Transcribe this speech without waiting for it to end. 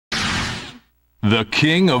The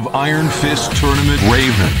King of Iron Fist Tournament,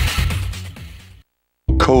 Raven.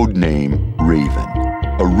 Codename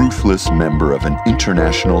Raven, a ruthless member of an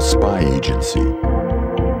international spy agency.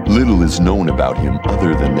 Little is known about him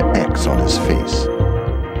other than the X on his face.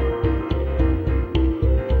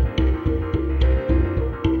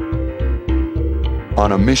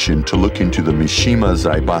 On a mission to look into the Mishima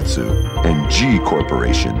Zaibatsu and G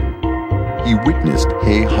Corporation, he witnessed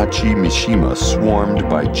Heihachi Mishima swarmed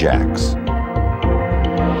by jacks.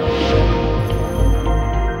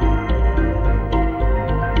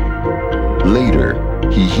 Later,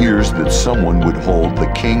 he hears that someone would hold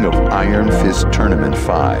the King of Iron Fist Tournament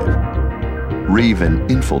 5. Raven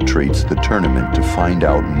infiltrates the tournament to find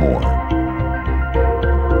out more.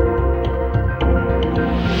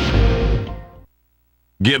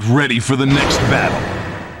 Get ready for the next battle.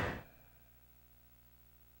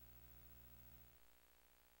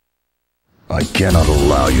 I cannot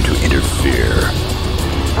allow you to interfere.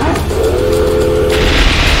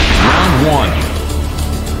 Round 1.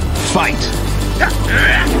 Fight!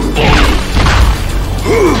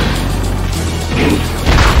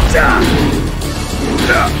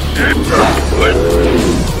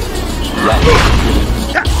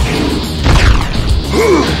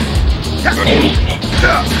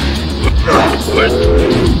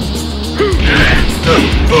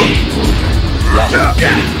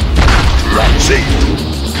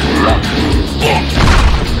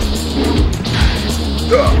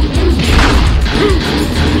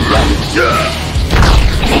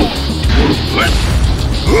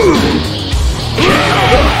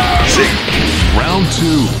 Round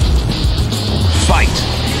 2. Fight!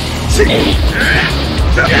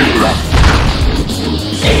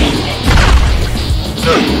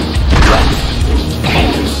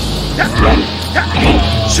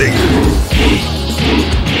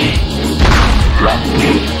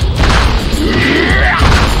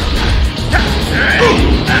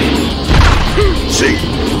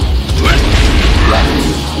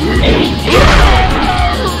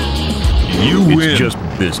 You win. It's just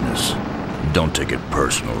business. Don't take it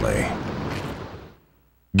personally.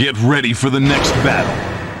 Get ready for the next battle.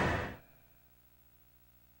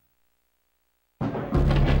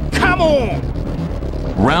 Come on!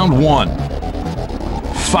 Round 1.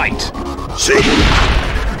 Fight!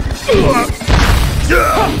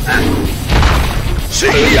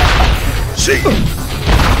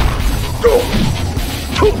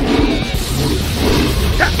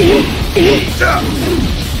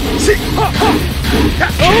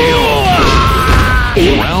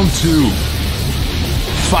 Round 2.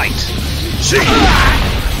 Fight!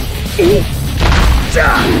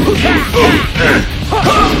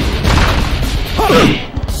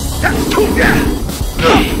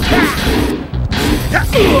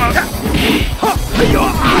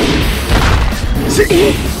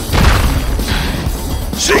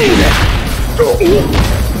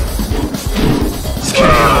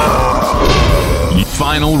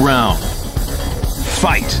 Final round.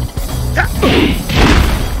 Fight!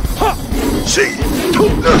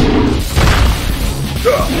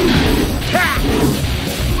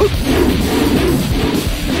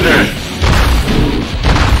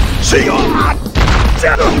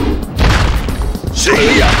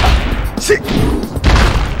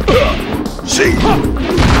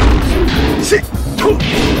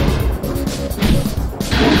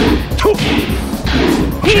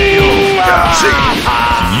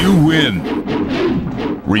 You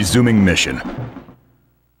win. Resuming mission.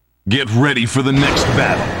 Get ready for the next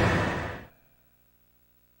battle.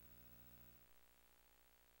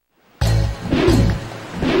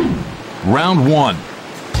 Round 1.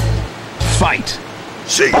 Fight!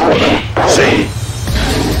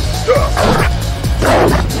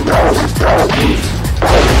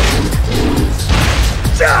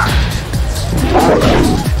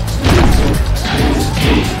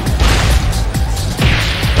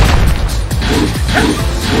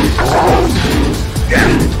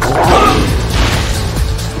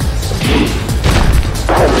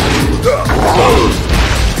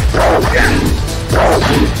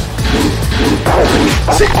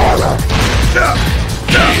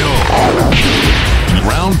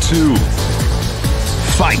 Round 2.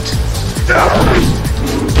 Fight!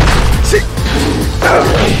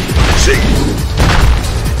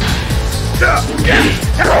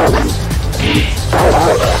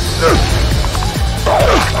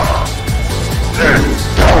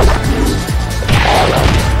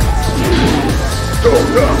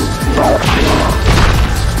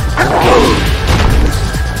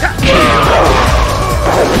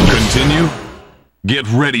 Continue. Get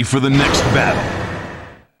ready for the next battle.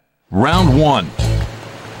 Round 1.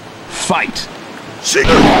 Fight!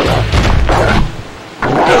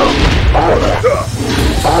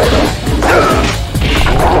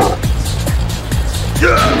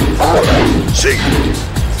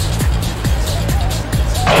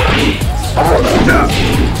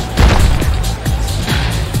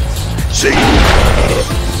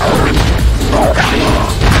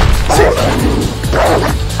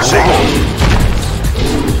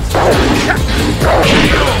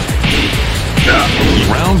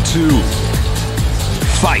 Round 2.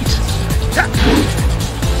 Fight.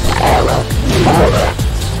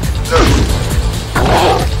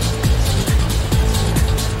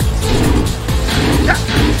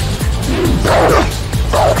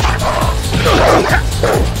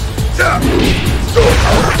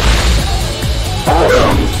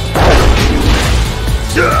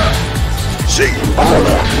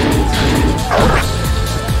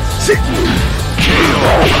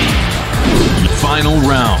 Final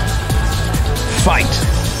round.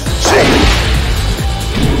 Fight.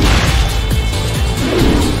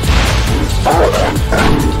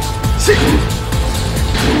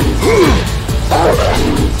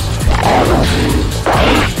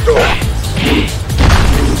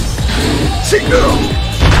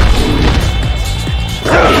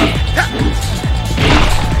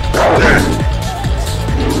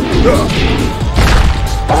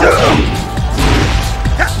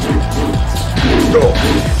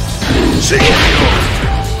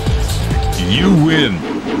 You win.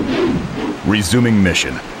 Resuming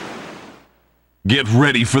mission. Get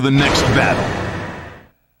ready for the next battle.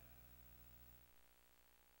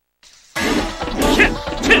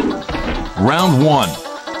 Round 1.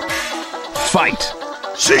 Fight.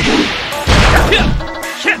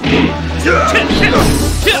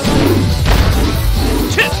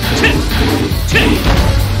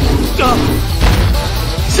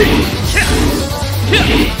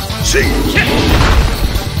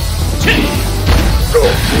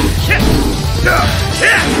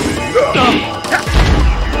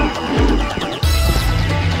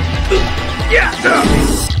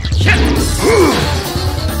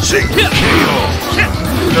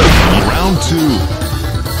 Round 2.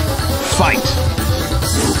 Fight.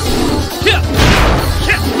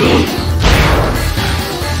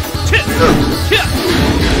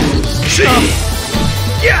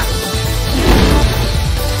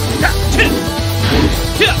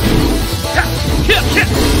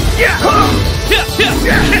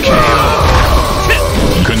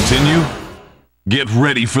 Continue. Get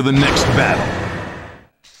ready for the next battle.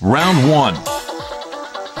 Round 1.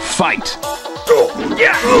 Fight.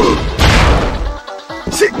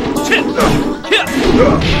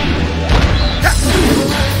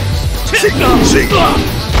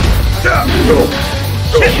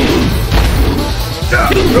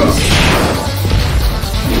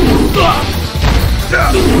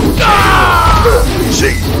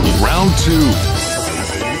 Round 2.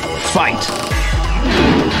 Fight.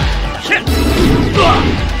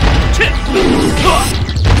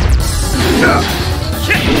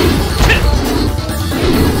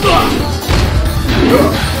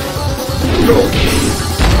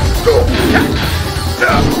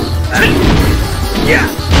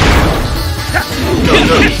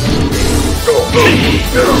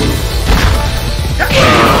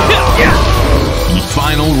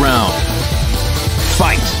 Final round.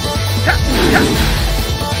 Fight.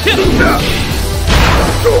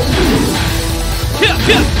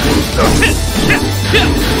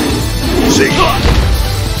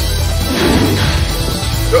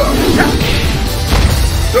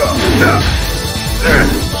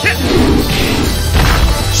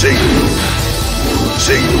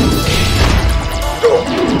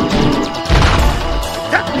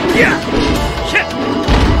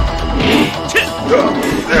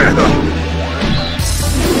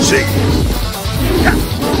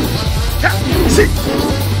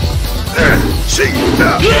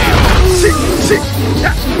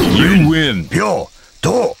 You win. Pyo,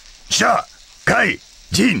 To, Sha, Kai,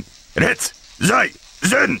 Jin, Let's, Zai,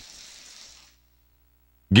 Zen.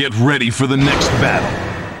 Get ready for the next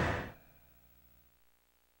battle.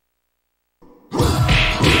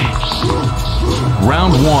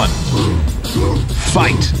 Round 1.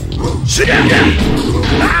 Fight.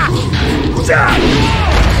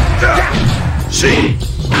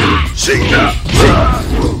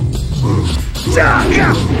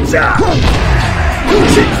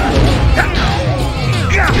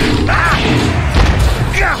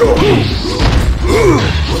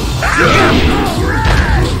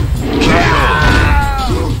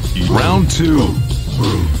 Round 2.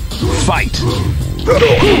 Fight.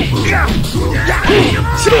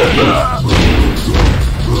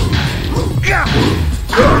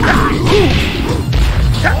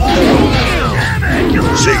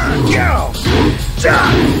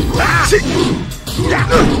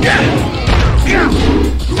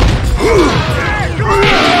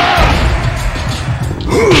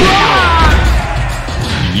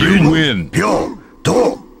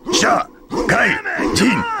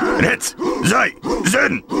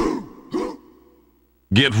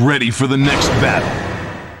 Get ready for the next battle.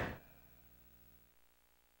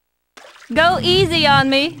 Go easy on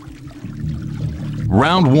me.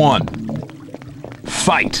 Round 1.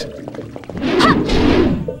 Fight.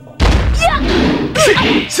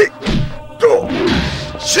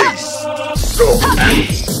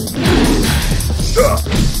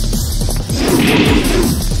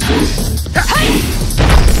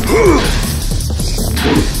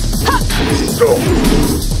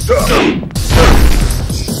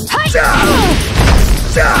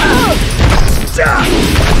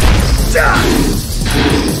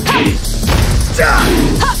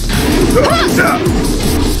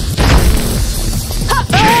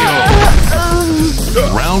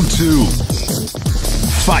 Round 2.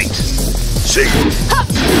 Fight.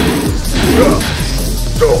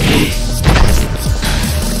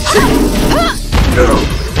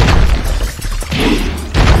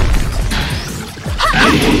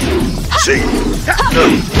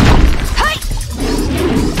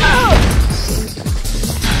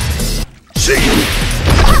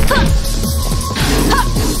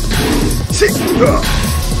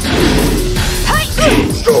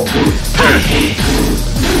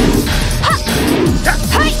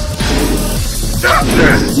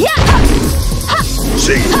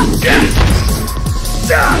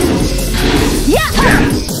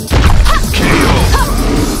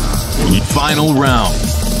 Final round.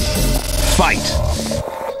 Fight.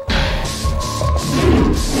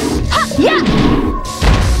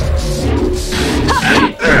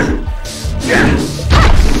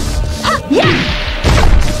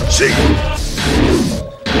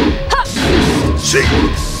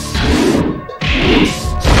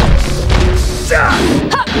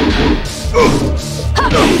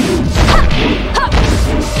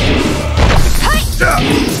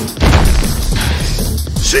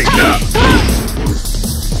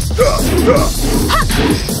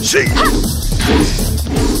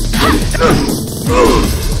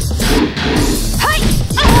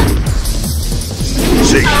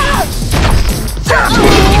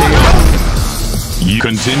 You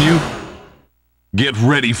continue? Get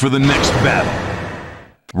ready for the next battle.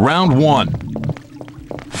 Round 1.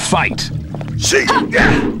 Fight.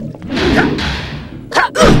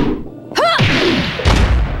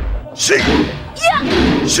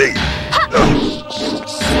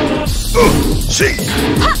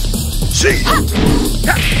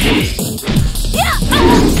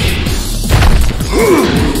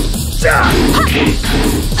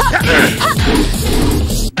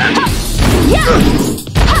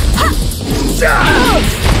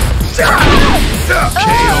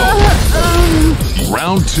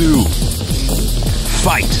 Round 2.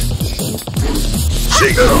 Fight.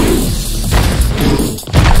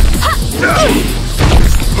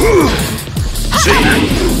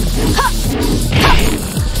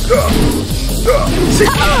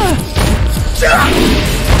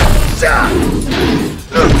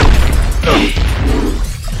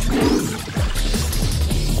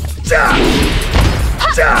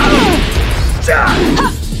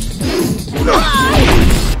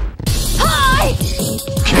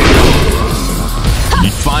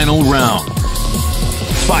 Final round.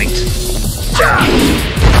 Fight.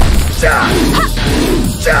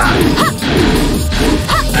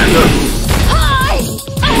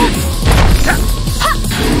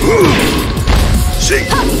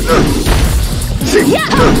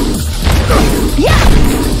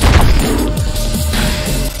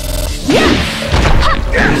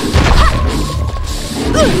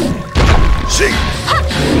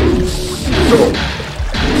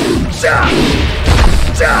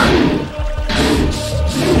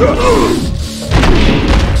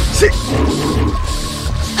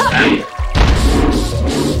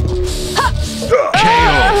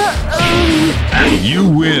 You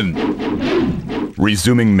win.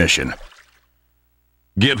 Resuming mission.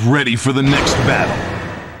 Get ready for the next battle.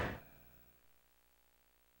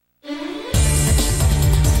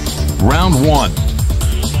 Round 1.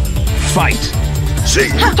 Fight.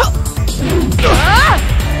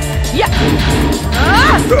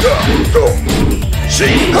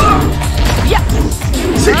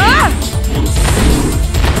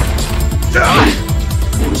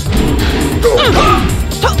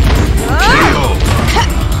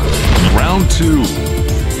 Round 2.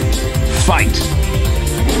 Fight.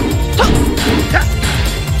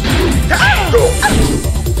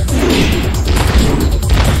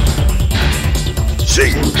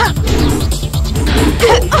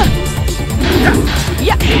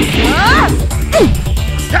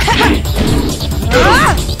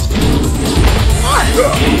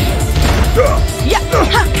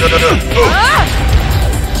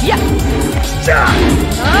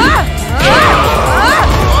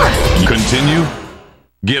 Continue.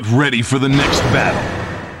 Get ready for the next battle.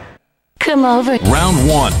 Come over. Round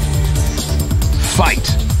 1. Fight.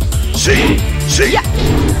 See.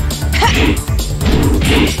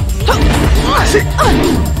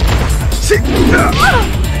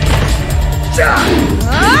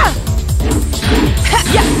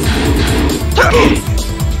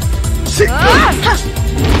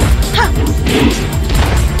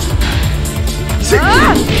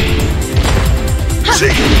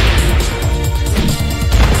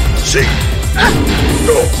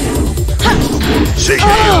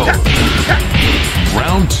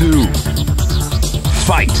 Round 2.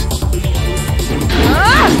 Fight.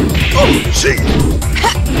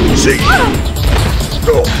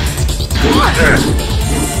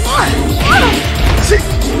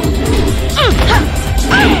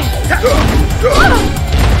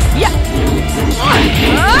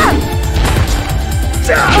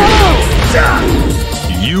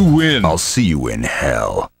 You win. I'll see you in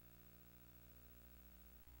hell.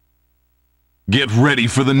 Get ready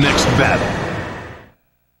for the next battle.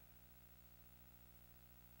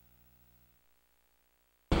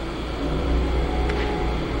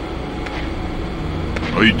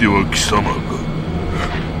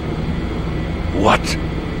 What?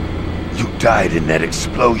 You died in that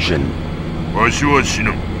explosion. わしは死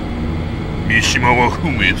ぬ。三島は不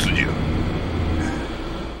滅じゃ。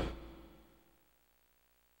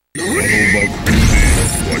あの爆風で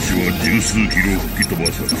わしは十数キロ吹き飛ば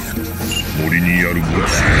され、森にある墓地へ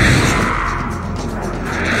した。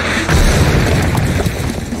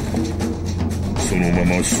そのま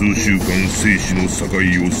ま数週間生死の境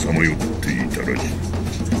をさまよっていたらしい。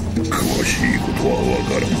詳しいことはわか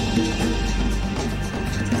らん。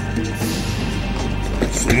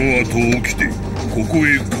その後起きてここへ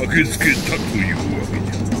駆けつけたというわけ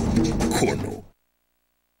じゃ。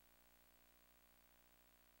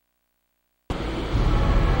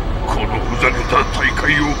このふざけた大会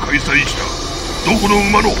を開催したどこの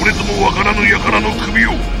馬の骨ともわからぬ輩の首を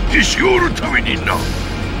へし折るためにな。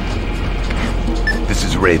 This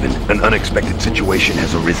is Raven. An unexpected situation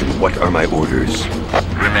has arisen. What are my orders?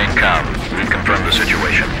 Remain calm. We've confirmed the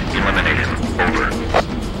situation. Eliminate him. Over.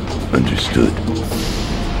 Understood.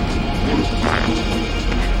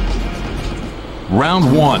 Round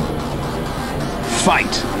 1.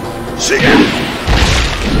 Fight.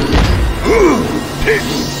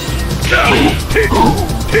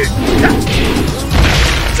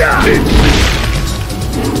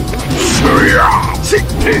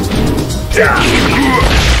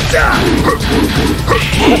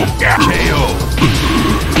 KO.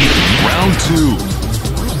 Round 2.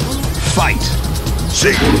 Fight.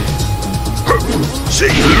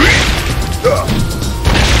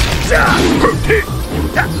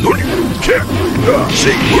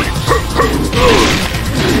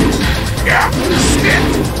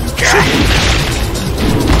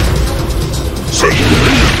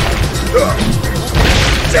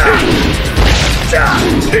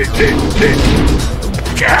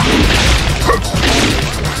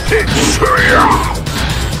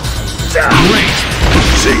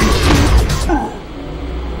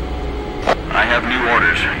 I have new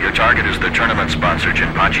orders. Your target is the tournament sponsor,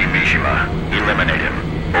 Jinpachi Mishima. Eliminate him.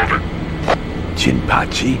 Over.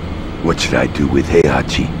 Jinpachi? What should I do with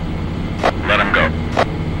Heihachi? Let him go.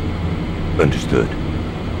 Understood.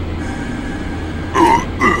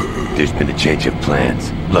 There's been a change of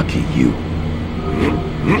plans. Lucky you.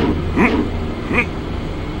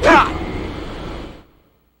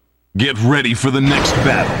 Get ready for the next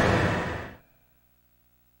battle.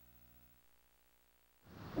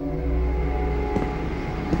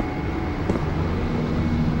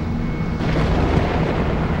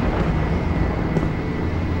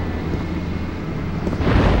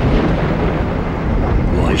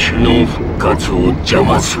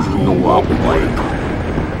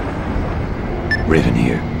 Raven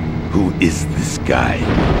here. Who is this guy?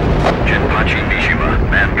 Jinpachi Mishima.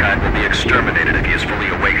 Mankind will be exterminated if he is fully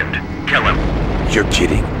awakened. Kill him. You're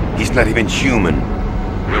kidding. He's not even human.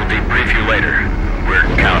 We'll debrief you later. We're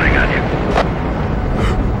counting on you.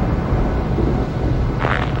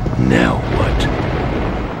 Now what?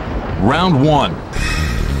 Round 1.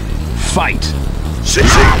 Fight.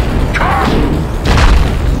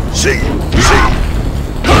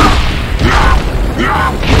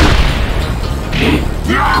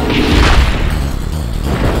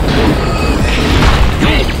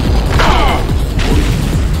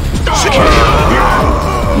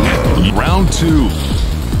 Round 2.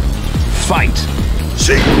 Fight.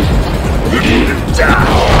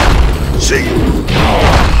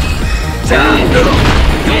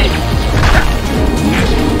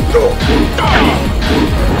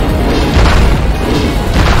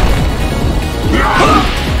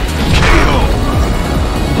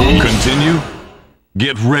 Continue.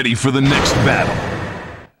 Get ready for the next battle.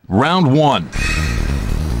 Round 1.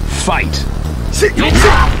 Fight.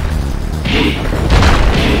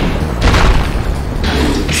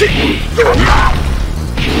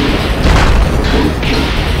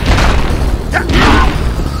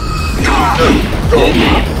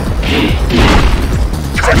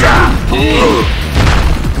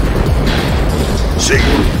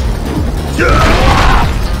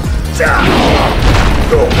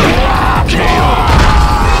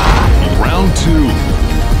 Round 2.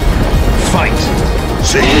 Fight.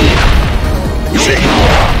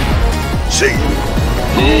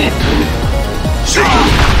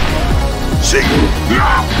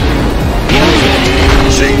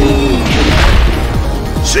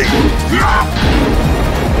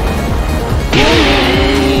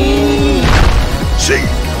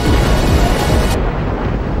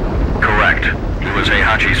 Correct. He was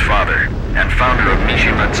Heihachi's father, and founder of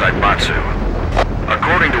Mishima Zaibatsu.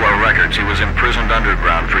 According to our records, he was imprisoned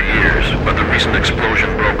underground for years, but the recent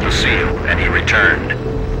explosion broke the seal, and he returned.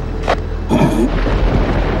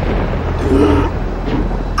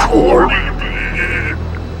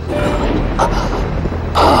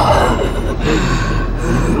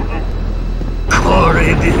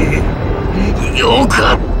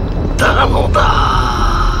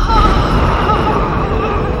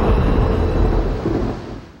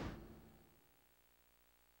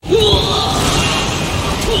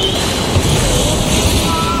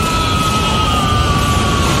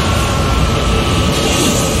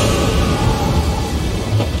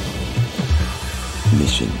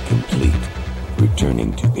 Mission complete.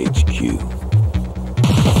 Returning to HQ.